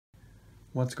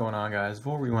What's going on, guys?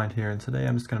 Full Rewind here, and today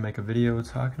I'm just going to make a video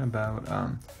talking about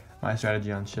my strategy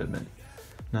on shipment.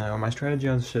 Now, my strategy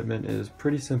on shipment is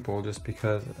pretty simple just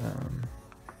because,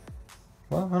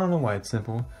 well, I don't know why it's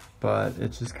simple, but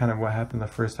it's just kind of what happened the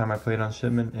first time I played on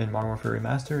shipment in Modern Warfare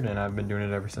Remastered, and I've been doing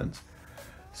it ever since.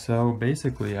 So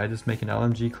basically, I just make an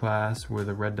LMG class with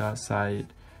a red dot sight,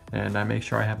 and I make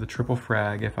sure I have the triple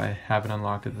frag if I have it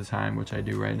unlocked at the time, which I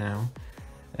do right now.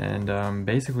 And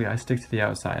basically I stick to the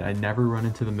outside. I never run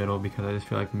into the middle because I just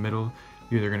feel like the middle,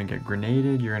 you're either going to get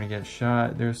grenaded, you're going to get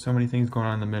shot. There's so many things going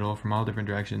on in the middle from all different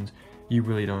directions, you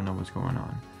really don't know what's going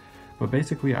on. But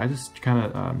basically I just kind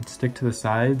of stick to the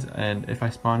sides, and if I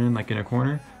spawn in like in a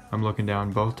corner, I'm looking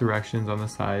down both directions on the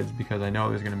sides because I know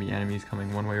there's going to be enemies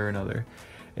coming one way or another.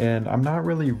 And I'm not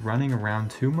really running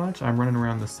around too much. I'm running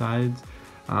around the sides,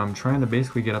 trying to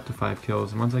basically get up to 5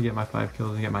 kills. And once I get my 5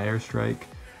 kills and get my airstrike,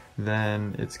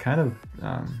 then it's kind of,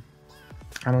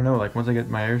 I don't know, like once I get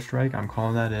my airstrike, I'm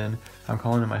calling that in, I'm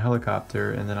calling in my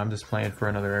helicopter, and then I'm just playing for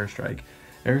another airstrike.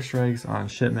 Airstrikes on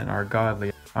shipment are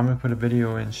godly. I'm going to put a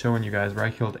video in showing you guys where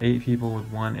I killed 8 people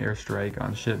with 1 airstrike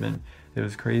on shipment. It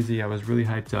was crazy, I was really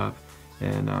hyped up,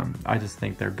 and I just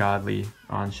think they're godly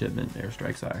on shipment,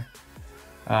 airstrikes are.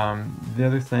 The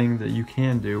other thing that you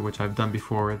can do, which I've done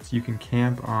before, it's you can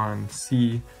camp on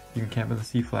C, you can camp with the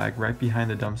C flag right behind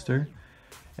the dumpster.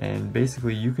 And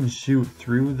basically you can shoot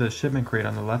through the shipment crate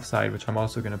on the left side, which I'm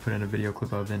also going to put in a video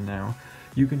clip of in now.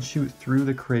 You can shoot through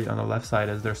the crate on the left side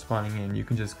as they're spawning in. You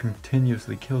can just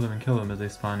continuously kill them as they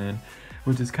spawn in,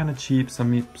 which is kind of cheap.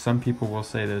 Some people will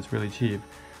say that it's really cheap,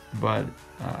 but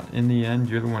in the end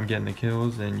you're the one getting the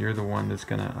kills, and you're the one that's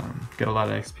going to get a lot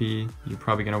of XP. You're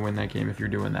probably going to win that game if you're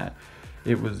doing that.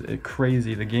 It was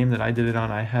crazy. The game that I did it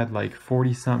on, I had like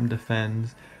 40 something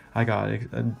defends. I got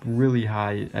a really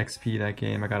high XP that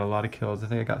game. I got a lot of kills. I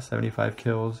think I got 75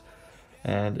 kills,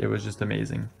 and it was just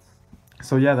amazing.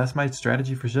 So yeah, that's my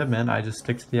strategy for shipment. I just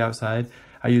stick to the outside.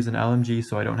 I use an LMG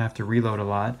so I don't have to reload a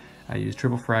lot. I use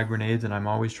triple frag grenades, and I'm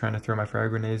always trying to throw my frag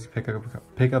grenades, pick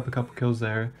up a couple kills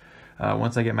there.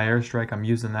 Once I get my airstrike, I'm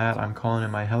using that. I'm calling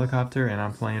in my helicopter, and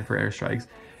I'm playing for airstrikes.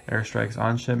 Airstrikes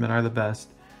on shipment are the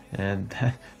best, and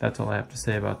that's all I have to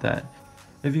say about that.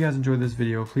 If you guys enjoyed this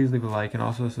video, please leave a like and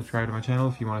also subscribe to my channel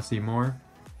if you want to see more.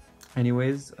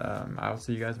 Anyways, I'll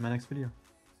see you guys in my next video.